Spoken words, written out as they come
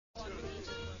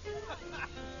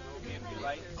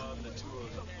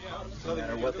No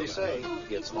matter what they say,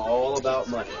 it's all about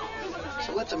money.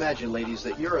 So let's imagine, ladies,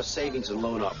 that you're a savings and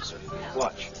loan officer.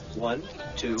 Watch. 1,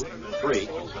 2, 3.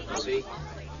 See?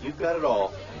 You've got it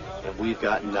all, and we've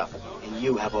got nothing. And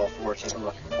you have all 4. Take a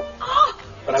look.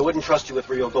 But I wouldn't trust you with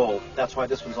real gold. That's why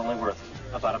this one's only worth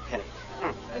about a penny.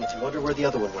 And if you wonder where the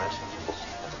other one went,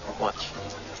 watch.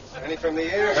 Penny from the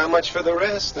air. How much for the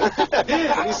rest? Have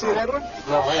you seen Edward?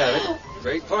 No, I haven't.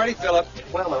 Great party, Philip.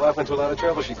 Well, my wife went to a lot of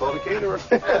trouble. She called a caterer.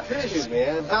 Excuse me,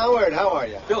 Ann. Howard, how are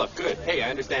you? Philip, good. Hey, I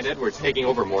understand Edward's taking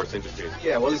over Morris Industries.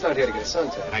 Yeah, well, he's not here to get a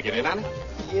suntan. Can I get in on it?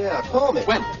 Yeah, call me.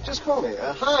 When? Just call me.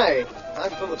 Hi,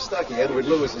 I'm Philip Stuckey, Edward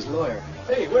Lewis's lawyer.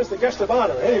 Hey, where's the guest of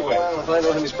honor, anyway? Well, if I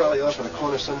know him, he's probably off in a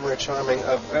corner somewhere charming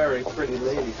a very pretty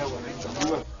lady. How are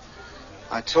you?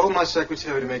 I told my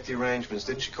secretary to make the arrangements.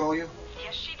 Didn't she call you?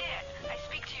 Yes, she did. I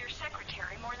speak to your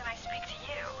secretary more than I speak to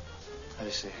you. I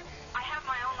see. I have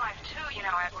my own life, too, you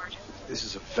know, Edward. This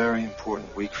is a very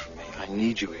important week for me. I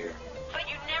need you here. But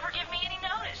you never give me any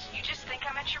notice. You just think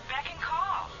I'm at your beck and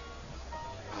call.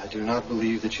 I do not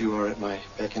believe that you are at my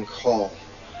beck and call.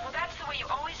 Well, that's the way you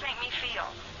always make me feel.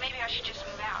 Maybe I should just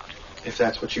move out. If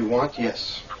that's what you want,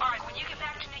 yes. All right, when you get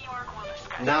back to New York, we'll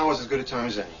discuss. Now is as good a time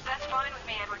as any. That's fine with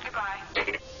me, Edward.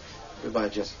 Goodbye. Goodbye,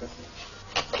 Jessica.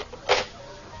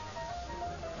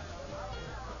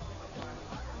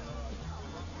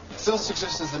 Phil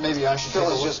suggested that maybe I should Phil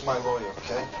take a is look. just my lawyer,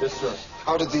 okay? Yes, sir.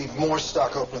 How did the Moore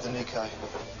stock open with the Nikkei?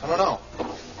 I don't know.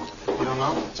 You don't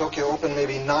know? Tokyo opened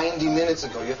maybe 90 minutes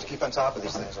ago. You have to keep on top of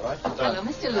these things, all right? Hello,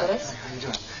 Mr. Lewis. How you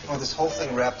doing? Oh, this whole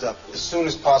thing wrapped up as soon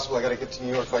as possible. I got to get to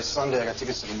New York by Sunday. I got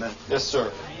tickets to the Met. Yes,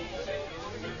 sir.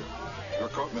 Your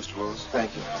coat, Mr. Lewis.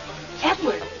 Thank you.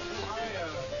 Edward.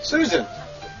 Susan.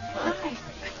 Hi.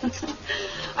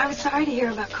 I was sorry to hear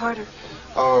about Carter.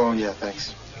 Oh, yeah,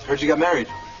 thanks. Heard you got married.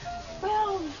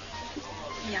 Well,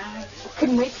 yeah, I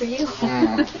couldn't wait for you.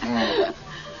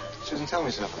 Susan, tell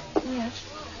me something. Yes.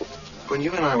 When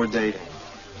you and I were dating,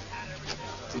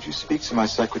 did you speak to my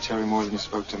secretary more than you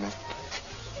spoke to me?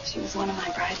 She was one of my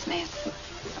bridesmaids.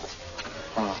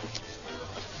 Oh.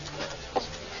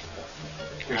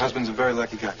 Your husband's a very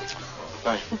lucky guy.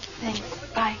 Bye. Thanks.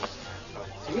 Bye.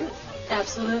 You?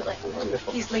 Absolutely.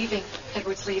 Wonderful. He's leaving.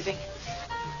 Edward's leaving.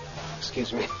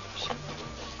 Excuse me.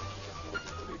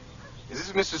 Is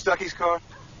this Mr. Stuckey's car?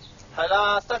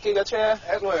 Hello, Stuckey, your chair.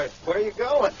 Edward, where are you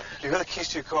going? You got the keys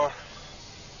to your car?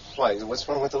 Why? What's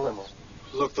wrong with the limo?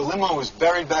 Look, the limo is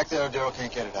buried back there. Daryl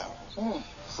can't get it out.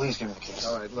 Please give me the keys.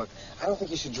 All right, look, I don't think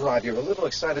you should drive. You're a little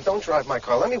excited. Don't drive my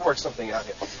car. Let me work something out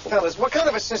here. Fellas, what kind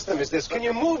of a system is this? Can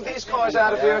you move these cars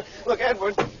out of here? Look,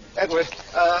 Edward,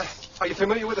 are you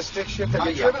familiar with a stick shift? Have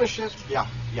you driven a shift? Yeah.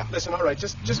 Listen, all right,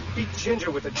 just be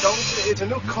ginger with it. It's a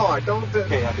new car. Don't...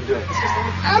 Okay, I can do it.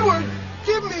 Edward,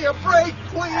 give me a break,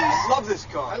 please. I love this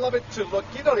car. I love it too. Look,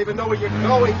 you don't even know where you're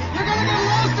going. You're going to get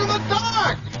lost in the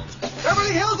dark.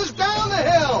 Beverly Hills is down the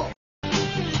hill.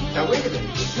 Now, wait a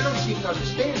minute. You don't seem to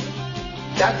understand.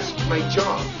 That's my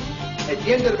job. At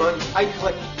the end of the month, I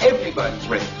collect everybody's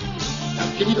rent.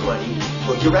 Now, give me the money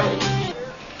or you're out of here.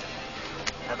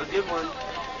 Have a good one.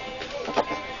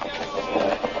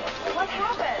 What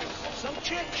happened? Some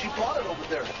chick. She bought it over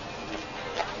there.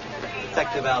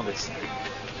 Detective Albus.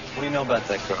 What do you know about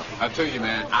that girl? I tell you,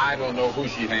 man, I don't know who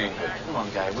she hangs with. Come on,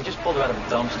 guy. We just pulled her out of a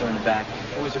dumpster in the back.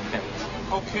 Who was her pimp?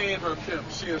 Okay, and her pimp.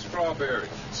 She a strawberry.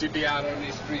 She be out on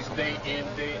these streets day in,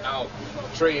 day out,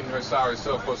 trading her sorry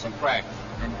self for some crack.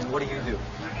 And what do you do?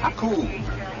 I'm cool.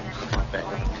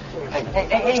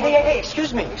 Hey,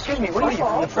 excuse me. What are you,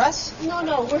 from the press?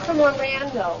 No, we're from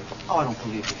Orlando. Oh, I don't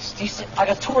believe this. I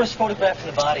got tourists photographing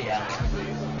the body out.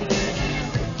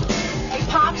 Hey,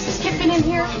 Pops, is Kip in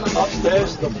here?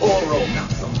 Upstairs, the ballroom.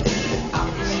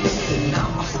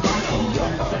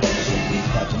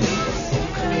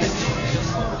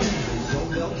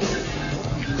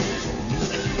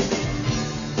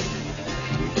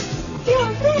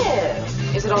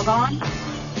 Is it all gone?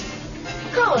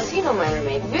 Carlos, you know my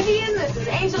roommate. Vivian, this is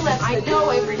Angel Lester. I know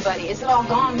everybody. Is it all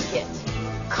gone, Kit?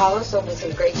 Carlos opened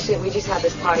some great shit. We just had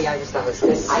this party. I was the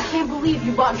hostess. I can't believe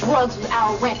you bought drugs with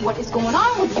our rent. What is going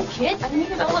on with you, Kit? I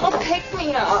needed a little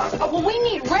pick-me-up. Oh, well, we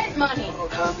need rent money. Oh,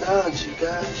 calm down,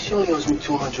 chica. She only owes me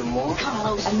 $200 more.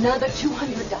 Carlos, another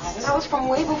 $200. That was from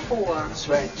way before. That's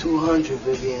right, $200,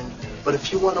 Vivian. But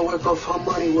if you want to work off her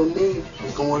money with me,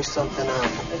 we can work something out.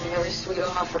 It's a very sweet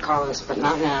offer, Carlos, but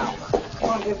not now. Come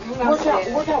on, babe, come Work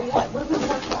out what? What do we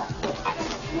work out?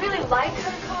 You really like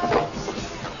her, Carlos?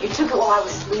 You took it while I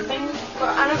was sleeping? We're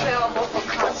unavailable for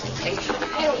consultation.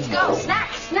 Hey, let's go.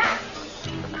 Snack.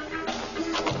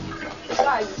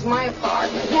 Besides, it's my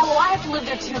apartment. Yeah, well, I have to live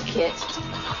there too, Kit.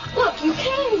 Look, you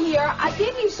came here. I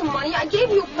gave you some money, I gave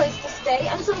you a place to stay,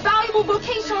 and some valuable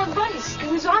vocational advice. He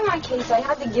was on my case, I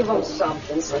had to give him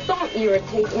something, so don't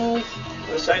irritate me.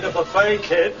 This ain't a buffet,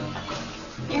 kid.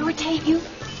 Irritate you?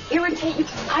 Irritate you?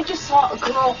 I just saw a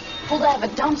girl pulled out of a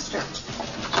dumpster.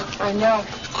 I know.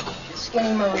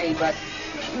 Skinny Marie, but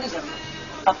she was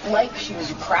a flake. She was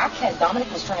a crackhead.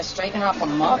 Dominic was trying to straighten her up a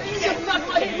mug.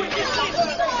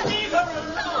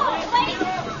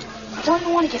 Don't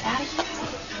you want to get out of here?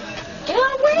 Get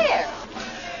out of where?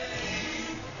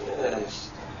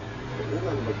 Yes.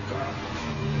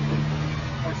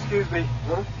 Excuse me.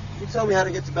 Huh? Can you tell me how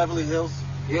to get to Beverly Hills?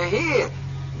 You're here.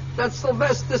 That's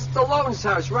Sylvester Stallone's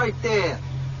house right there.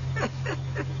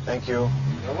 Thank you.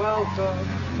 You're welcome.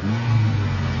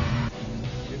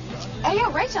 Hey, yo,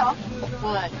 Rachel.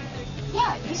 What?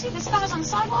 Yeah, you see the stars on the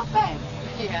sidewalk, babe?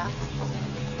 Yeah.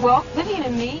 Well, Vivian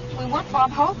and me, we work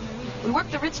Bob Hope, we work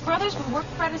the Ritz Brothers, we work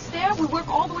Fred Astaire, we work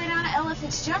all the way down to Ella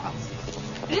Fitzgerald's.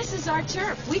 This is our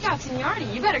turf. We got seniority.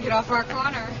 You better get off our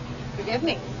corner. Forgive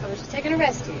me. I was just taking a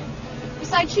rest here.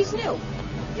 Besides, she's new.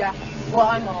 Yeah. Well,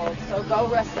 I'm old, so go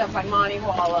rest up by Monty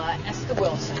Hall, Esther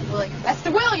Wilson. Like,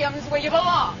 Esther Williams, where you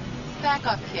belong. Back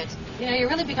up, kid. You know, you're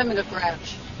really becoming a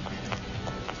grouch.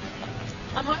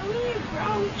 Am I really a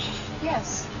grouch?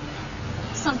 Yes.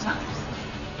 Sometimes.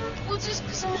 Well, just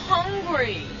 'cause I'm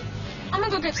hungry. I'm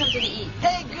gonna go get something to eat.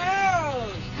 Hey,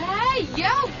 girls! Hey,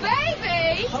 yo,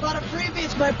 baby! How about a freebie?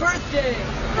 It's my birthday.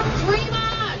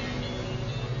 Dreamer!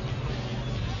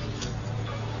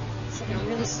 It's looking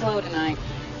really slow tonight.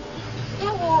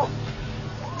 Yeah, well,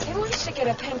 maybe we should get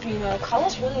a pimp, you know.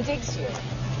 Carlos really digs you.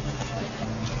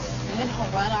 And then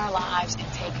he'll run our lives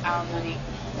and take our money.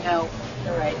 No,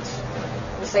 you're right.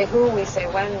 We say who, we say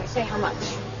when, we say how much.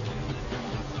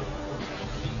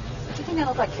 Do you think I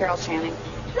look like Carol Channing?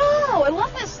 No, I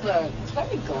love this look. It's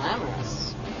very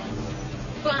glamorous.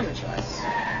 Glamorous.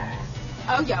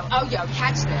 Oh, yo,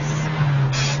 catch this.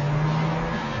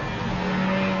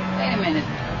 Wait a minute.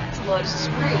 It's blood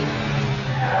spree.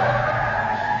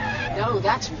 No,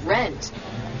 that's rent.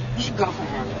 You should go for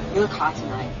him. You look hot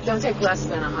tonight. Don't take less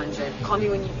than 100. Call me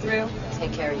when you're through.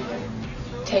 Take care of you.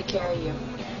 Take care of you.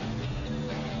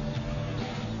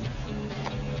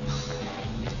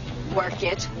 Work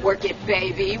it,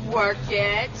 baby, work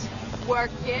it,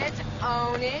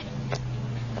 own it.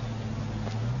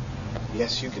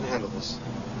 Yes, you can handle this.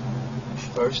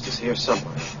 First is here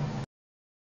somewhere.